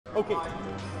Okay.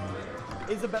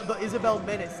 The Isabelle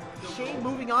menace. Shae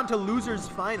moving on to losers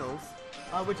finals,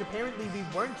 which apparently we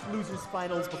weren't losers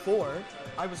finals before.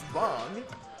 I was wrong.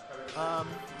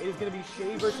 It is gonna be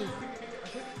Shae versus.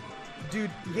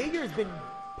 Dude, Jäger has been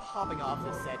popping off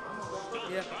this set.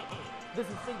 Yeah. This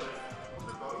is singles.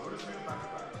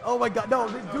 Oh my god, no,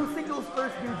 do singles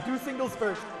first, dude. Do singles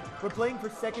first. We're playing for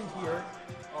second here.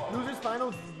 Losers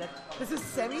finals is next. This is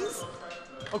semis?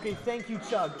 Okay, thank you,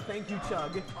 Chug. Thank you,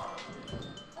 Chug.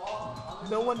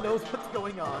 No one knows what's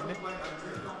going on.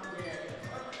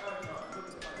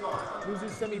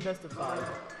 Losers semi best of 5.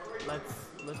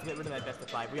 Let's get rid of that best of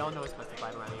 5. We all know it's best of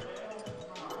 5 around here.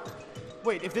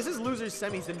 Wait, if this is losers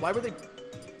semis, then why were they?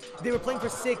 They were playing for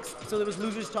 6, so there was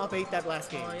losers top 8 that last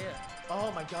game. Oh yeah.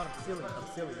 Oh my god, I'm silly.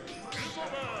 I'm silly.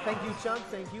 Thank you, Chug.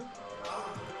 Thank you.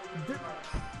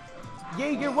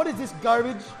 Jäger, what is this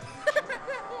garbage?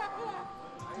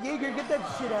 Jäger, get that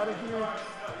shit out of here.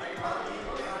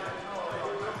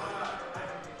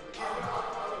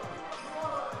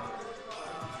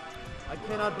 I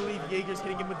cannot believe Jäger's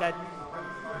hitting him with that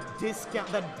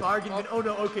discount, that bargain. Oh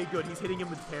no, okay, good. He's hitting him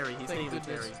with Terry. He's hitting him with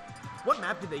Terry. What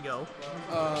map did they go?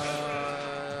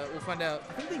 We'll find out.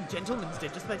 I think the Gentleman's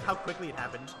did, just like how quickly it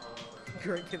happened.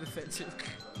 Corrective offensive.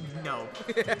 No.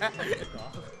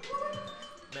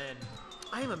 Man,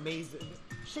 I am amazed.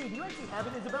 Shae, do you actually have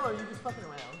an Isabelle, or are you just fucking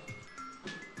around?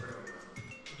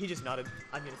 He just nodded.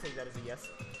 I'm gonna say that as a yes.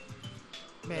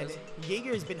 Man,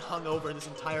 Jäger has been hungover this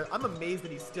entire. I'm amazed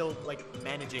that he's still like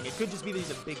managing. It could just be that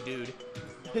he's a big dude,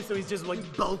 so he's just like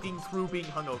bulking through being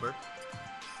hungover.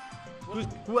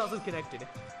 Who else is connected?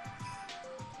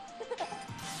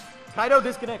 Kaido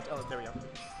disconnect. Oh, there we go.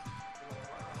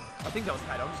 I think that was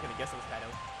Kaido. I'm just gonna guess it was Kaido.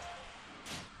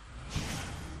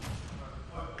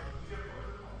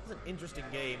 This is an interesting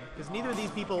game because neither of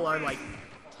these people are like.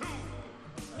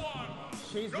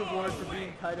 Shae's reward for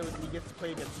beating Kaido is he gets to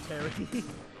play against Terry.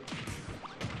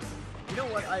 You know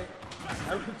what? I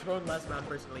would have thrown last round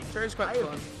personally. Terry's quite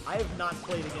fun. I have not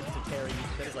played against a Terry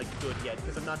that is like good yet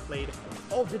because I've not played.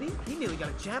 Oh, did he? He nearly got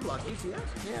a jab lock. Did you see that?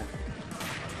 Yeah.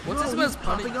 What's Isabelle's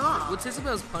punish? What's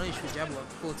Isabelle's punish for jab lock?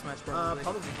 Forward smash probably.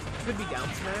 Probably could be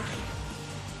down smash.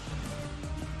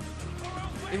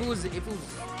 If it was.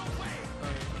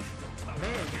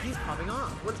 Man, he's popping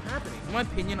off. What's happening? In my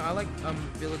opinion, I like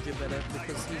Villager better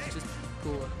because he's just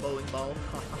cooler. Bowling ball.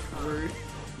 Rude.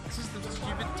 It's just the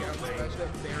stupid down smash that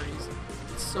varies.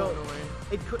 It's so annoying.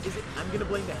 Is it? I'm gonna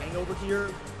blame the hangover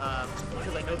here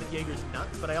because I know that Jäger's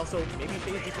nuts, but I also maybe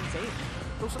Shae's just insane.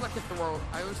 Also like a throw.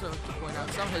 I also like to point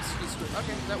out some hits just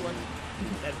okay, that one.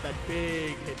 that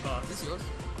big hitbox. This is yours?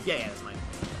 Yeah, that's mine.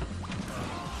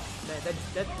 That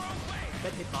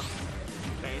hitbox.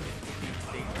 Man,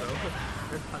 big bro.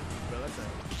 That's a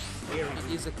very.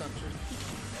 It is a country.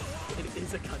 It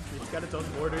is a country. It's got its own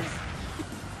borders.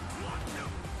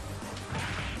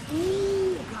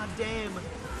 Ooh, goddamn.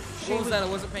 What was that? I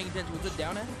wasn't paying attention. Was it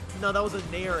down air? No, that was a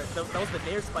nair. That was the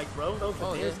nair spike, bro. That was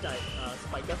the nair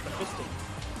spike. That's the fisting.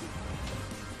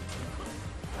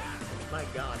 My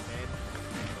god, man.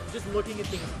 Just looking at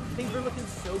things. Things were looking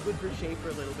so good for Shae for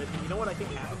a little bit. You know what I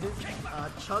think happened is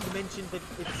Chug mentioned that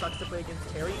it sucks to play against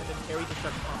Terry, and then Terry just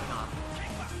started popping off.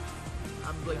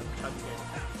 I'm blaming Chug again.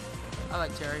 I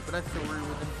like Terry, but I threw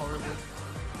with him horribly.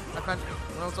 When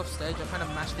I was off stage, I kind of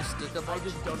mashed his stick up. I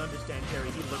just don't understand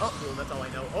Terry. He looks cool, that's all I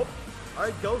know. Oh!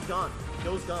 Alright, goes gone.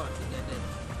 Goes gone.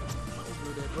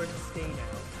 We're to stay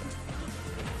now.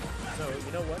 So,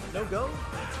 you know what? No go?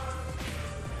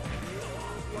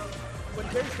 When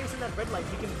Terry's facing that red light,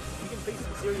 he can face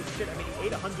some serious shit. I mean, he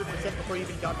ate 100% before he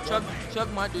even got Chug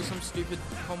might do some stupid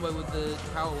combo with the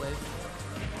power wave.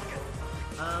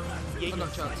 Yeah,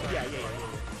 not Chug, sorry. Yeah.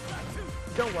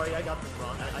 Don't worry, I got this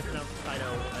wrong. I pronounced Kaido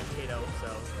and Kato, so,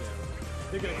 you know.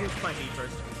 They're gonna find me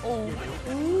first. Oh.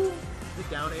 Ooh. The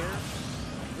down air.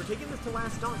 We're taking this to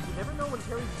last on. You never know when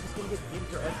Terry's just gonna get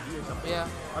gimped or FD or something. Yeah.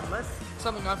 Unless...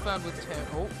 Something I found with Terry.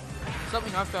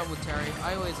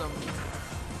 I always, hang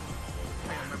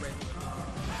on, my brain.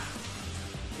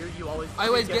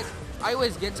 I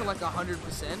always get to like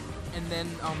 100% and then,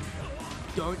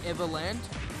 don't ever land.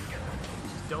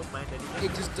 Don't land anything.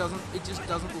 It just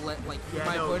doesn't let, like,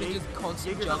 my opponent just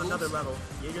constantly juggles. Jäger's on another level.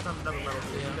 Jäger's on another level.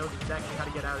 Yeah. He knows exactly how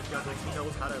to get out of juggles. He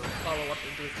knows how to follow up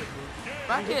into his quick move.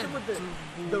 Back air.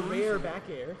 With the rare back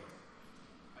air.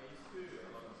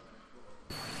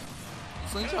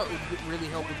 Slingshot would really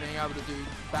help with being able to do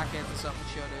back end and stuff with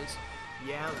shadows.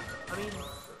 Yeah, I mean,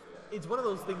 it's one of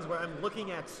those things where I'm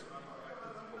looking at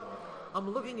I'm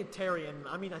looking at Terry, and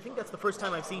I mean, I think that's the first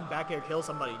time I've seen back air kill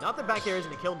somebody. Not that back air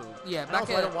isn't a kill move. Yeah, and back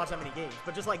also air. I don't watch that many games,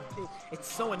 but just like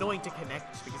it's so annoying to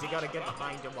connect because you gotta get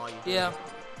behind him while you do Yeah, it.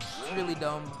 it's really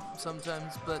dumb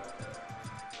sometimes, but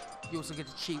you also get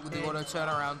to cheat with the auto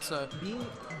turnaround. So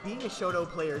Being a Shoto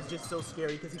player is just so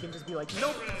scary because he can just be like,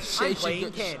 nope, Shae I'm should playing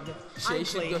go- Ken. Shae I'm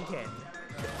should playing go- Ken.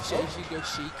 Shae should go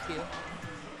Sheik here.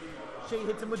 Shae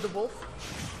hits him with the wolf.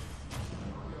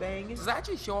 Bang. Does that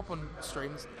actually show up on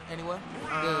streams anywhere?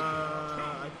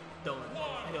 I don't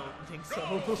think so.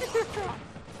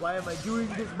 Why am I doing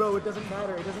this, bro? It doesn't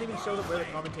matter. It doesn't even show that we're the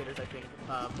commentators, I think.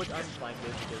 Which I'm fine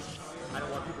with because I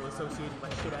don't want people associating my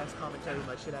shit-ass commentary with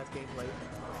my shit-ass gameplay.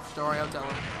 Story, I'll tell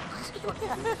him.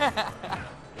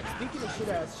 Speaking of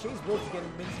shit-ass, Shae's wolf is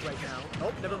getting minced right now.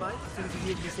 Oh, never mind. As soon as he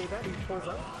hears me say that, he pulls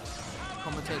up.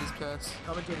 Commentator's curse.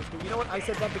 Commentators do. You know what? I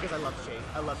said that because I love Shae.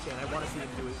 I love Shae, and I want to see him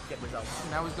get results.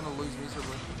 Now he's gonna lose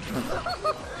miserably.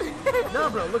 No,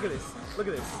 bro, look at this. Look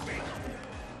at this.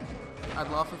 I'd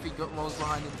laugh if he got rolls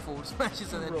behind and forward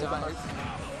smashes and then Roll dies. behind.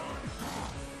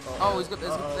 Oh, he's got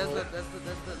that's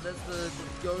the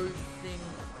go thing.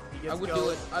 He gets I would go. do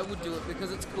it. I would do it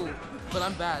because it's cool. But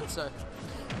I'm bad, so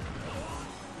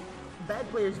Bad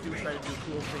players do try to do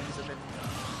cool things, and then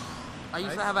I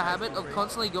used to Nice, have a nice, habit of great.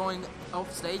 constantly going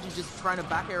off stage and just trying to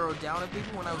back arrow down at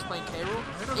people when I was playing K-Rool.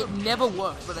 It never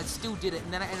worked, but I still did it,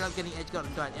 and then I ended up getting edge guard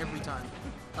and died every time.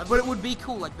 But it would be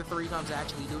cool, like the 3 times I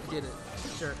actually did it.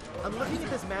 sure. I'm looking at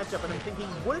this matchup, and I'm thinking,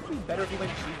 would it be better if he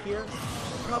went Sheik here?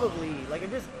 Probably. Like,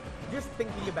 I'm just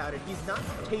thinking about it. He's not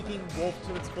taking Wolf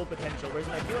to its full potential, whereas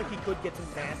I feel like he could get some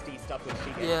nasty stuff with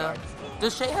Sheik. Yeah.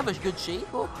 Does Shae have a good sheet?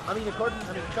 Or? I mean,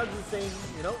 Chugs is saying,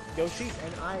 you know, go Sheik,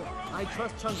 and I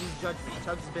trust Chugs' judgment.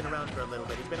 Chugs has been around for a little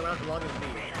bit. He's been around for longer than me.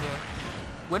 Yeah.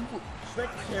 When? Shrek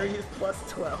carry is plus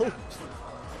 12.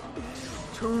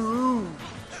 True.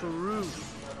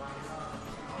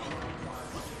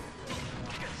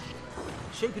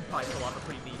 Shae could probably pull off a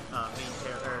pretty neat main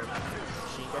pair, or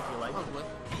Sheik, I feel like. Probably.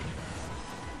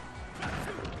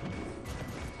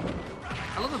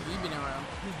 I love the view being around.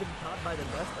 He's been caught by the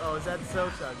best. Oh, is that so,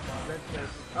 Chug? Is that so?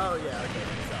 Oh, yeah, okay,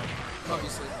 so.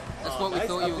 Obviously, that's what we nice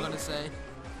thought you were upbeat. gonna say.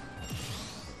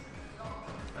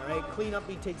 Alright, clean up,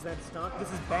 he takes that stock.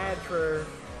 This is bad for...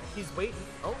 He's waiting.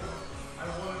 Oh.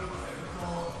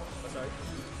 Sorry.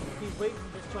 He's waiting,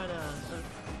 just trying to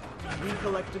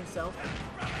recollect himself.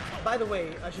 By the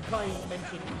way, I should probably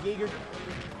mention, Jäger...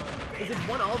 Is it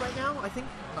 1-all right now, I think?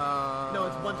 No,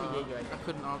 it's 1 to Jäger, I I think.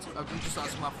 couldn't answer. I'm just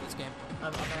asking after this game. I'm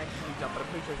actually dumb, but I'm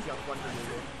pretty sure it's 1 to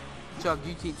Jäger. Chug,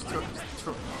 you keep the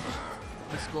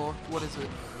score. What is it? Yep,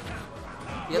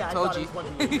 Yeah, I told thought you. it was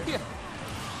 1 to Jäger. Yeah.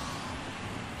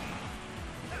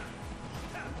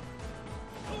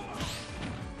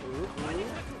 Ooh.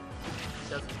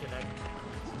 Doesn't connect.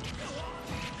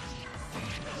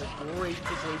 It's a great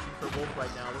situation for Wolf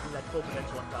right now. This is that full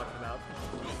potential I'm talking about.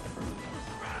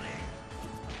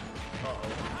 Uh-oh.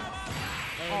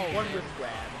 And Oh, one man. with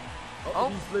grab. Oh, Oh.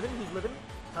 he's living.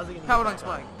 How's he gonna Power get dunk that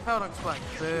done? spike. Power dunk spike.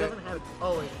 He doesn't have it.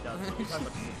 Oh, wait, he does. He's talking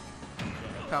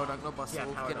about Power dunk, not bustle. Yeah,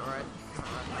 power Get it dunk. right.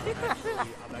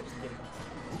 I'm actually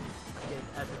getting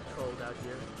epic trolled out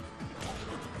here.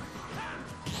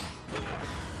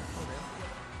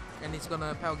 And he's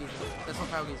gonna power geyser. That's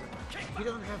not power geyser. He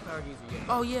doesn't have power geyser yet.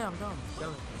 Oh yeah, I'm dumb.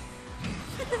 Don't.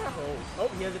 Oh,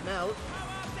 he has it now.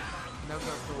 No go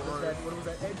What was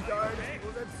that? Edge guard? What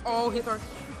was that? Oh, he throws.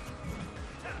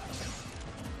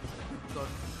 God.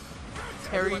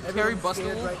 Terry Everyone's Buster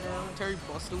scared Wolf. right now. Terry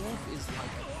Buster Wolf is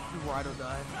like ride or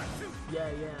die. Yeah.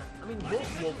 I mean,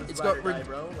 Wolf is It's ride got or die,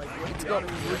 bro. Like, It's got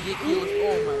ridiculous.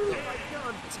 Oh my god.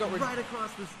 God, It's got right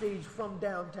across the stage from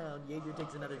downtown. Jäger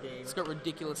takes another game. It's got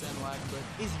ridiculous end lag,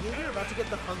 but Is Jäger about to get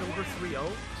the hungover 3-0?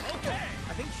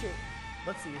 I think Shae.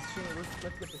 Let's see. Is Shae? Let's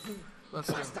get the two. let's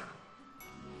see.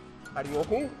 Are you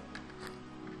okay?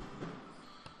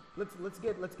 Let's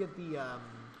get the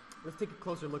let's take a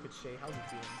closer look at Shae. How's he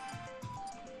feeling?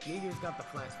 Jäger's got the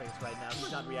flash face right now.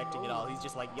 He's not reacting at all. He's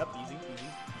just like, yup, easy.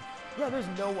 Yeah, there's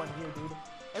no one here, dude.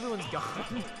 Everyone's gone.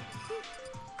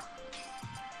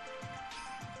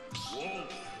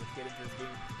 Let's get into this game.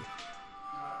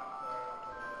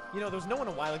 You know, there was no one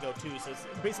a while ago too, so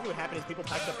basically what happened is people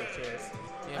packed up their chairs. Yeah,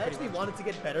 I pretty actually much. wanted to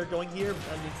get better going here,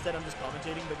 and instead I'm just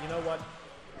commentating, but you know what?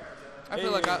 I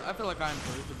feel like I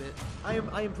improved a bit.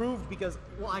 I improved because,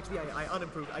 well, actually I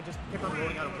unimproved. I just kept on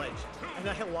rolling out of ledge, and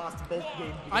I had lost both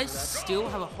games because I of that. still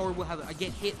have a horrible habit. I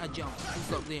get hit, I jump. Full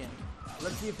stop the end.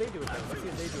 Let's see if they do it then. Let's see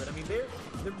if they do it. I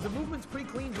mean, the movement's pretty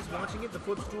clean just watching it, the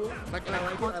footstool. Like and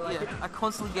I like it. I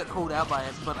constantly get called out by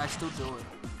it, but I still do it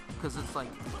because it's like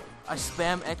I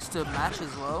spam X to mash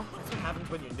as well. That's what happens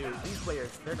when you're new. These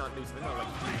players, they're not new, so they're not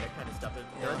like doing that kind of stuff.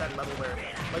 They're at that level where,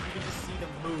 like, you can just see them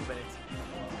move, and it's,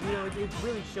 you know, it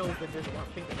really shows that there's a lot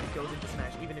of things that goes into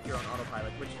Smash, even if you're on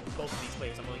autopilot, which both of these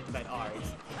players I'm willing to bet are.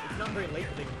 It's not very late,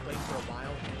 but they've been playing for a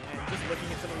while, and just looking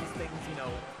at some of these things, you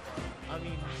know, I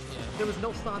mean, there was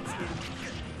no thoughts in.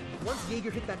 Once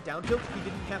Jäger hit that down tilt, he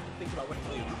didn't have to think about what to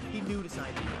do. He knew to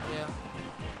side B. Yeah.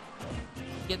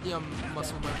 Get the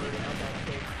muscle memory.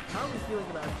 Okay, how are we feeling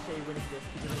about Shae winning this?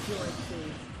 Because I feel like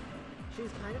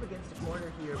Shae's kind of against a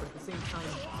corner here, but at the same time,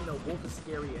 you know, Wolf is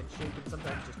scary and Shae can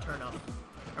sometimes just turn up.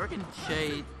 I reckon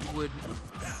Shae would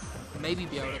maybe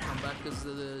be able to come back because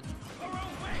of the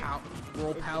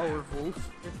raw power of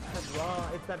Wolf.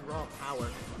 It's that raw power.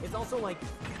 It's also like,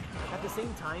 at the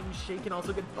same time, Shae can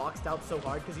also get boxed out so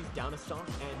hard because he's down a stock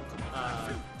and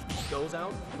goes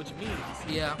out, which means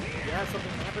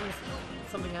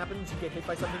something happens, you get hit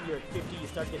by something, you're at 50, you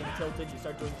start getting tilted, you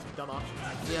start doing some dumb options.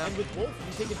 Yeah. And with Wolf,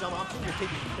 you take a dumb option, you're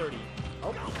taking 30.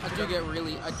 Oh, I do get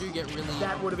really.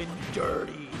 That would have been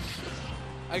dirty.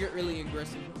 I get really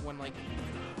aggressive when like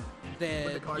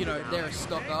they're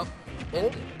stuck up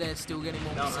and they're still getting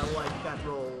more. No, I like that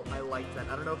roll. I like that.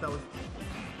 I don't know if that was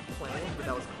planned, but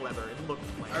that was clever. It looked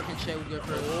planned. I reckon Shae would go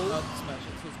for a smash. That's what I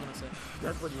was gonna say.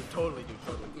 That's what you would totally do.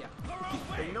 Totally. Yeah.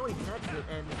 But you know he catches it,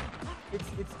 and it's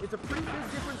a pretty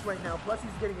big difference right now. Plus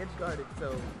he's getting edge guarded,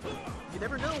 so you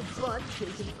never know. But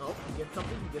Shae can you get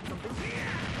something. You get something.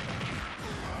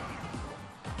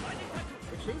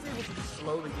 If Shae's able to just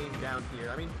slow the game down here,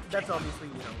 I mean, that's obviously,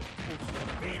 you know,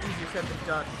 easier said than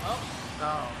done.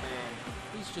 Oh man.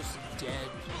 He's just dead.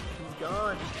 He's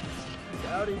gone. He's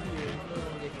out of here.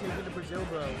 They've taken to Brazil,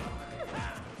 bro. I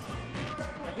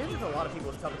hear there's a lot of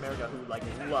people in South America who, like,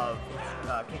 love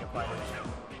King of Fighters.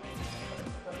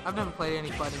 I've never played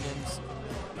any fighting games.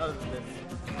 Other than this.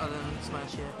 Other than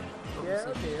Smash, yeah. Yeah,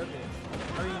 okay.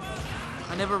 I mean,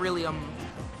 I never really, I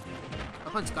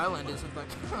played Skylanders, in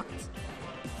fact.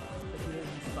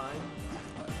 He's fine.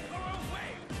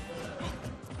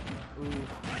 Ooh,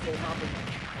 full hopping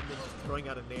and then just throwing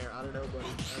out a nair. I don't know, buddy. I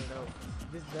don't know.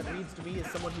 That reads to me as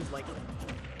someone who's like,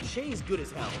 Shae's good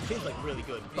as hell. Shae's like really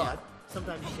good, but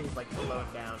sometimes Shae's like slowing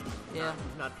down. Yeah.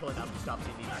 He's not pulling out the stops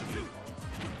he needs to do.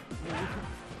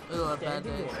 Ugh, bad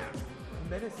days.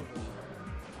 Menacingly.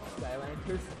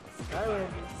 Skylanders.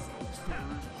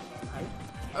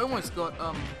 I almost got,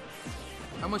 I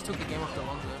almost took the game off the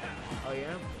Lonzo. Oh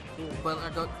yeah? Cool. But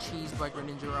I got cheesed by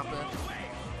Greninja up there.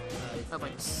 At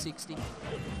like 60.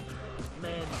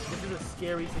 Man, this is a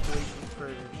scary situation for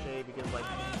Shae because, like,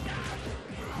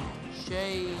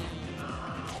 Shae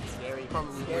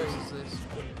probably loses this.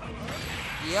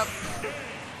 Yep.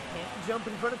 Can't jump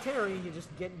in front of Terry. You just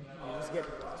get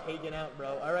taken out,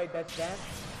 bro. All right, that's that.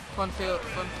 Fun fact.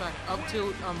 Up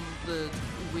till the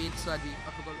weird side B,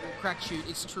 I forgot crack shoot.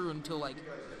 It's true until like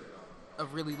a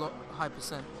really high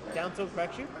percent. Down tilt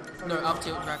crack shoot? No, up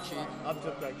tilt crack shoot. Up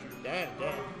tilt crack shoot. Damn.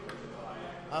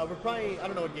 We're probably, I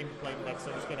don't know what game we're playing next,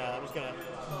 so I'm just gonna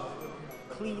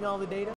clean all the data.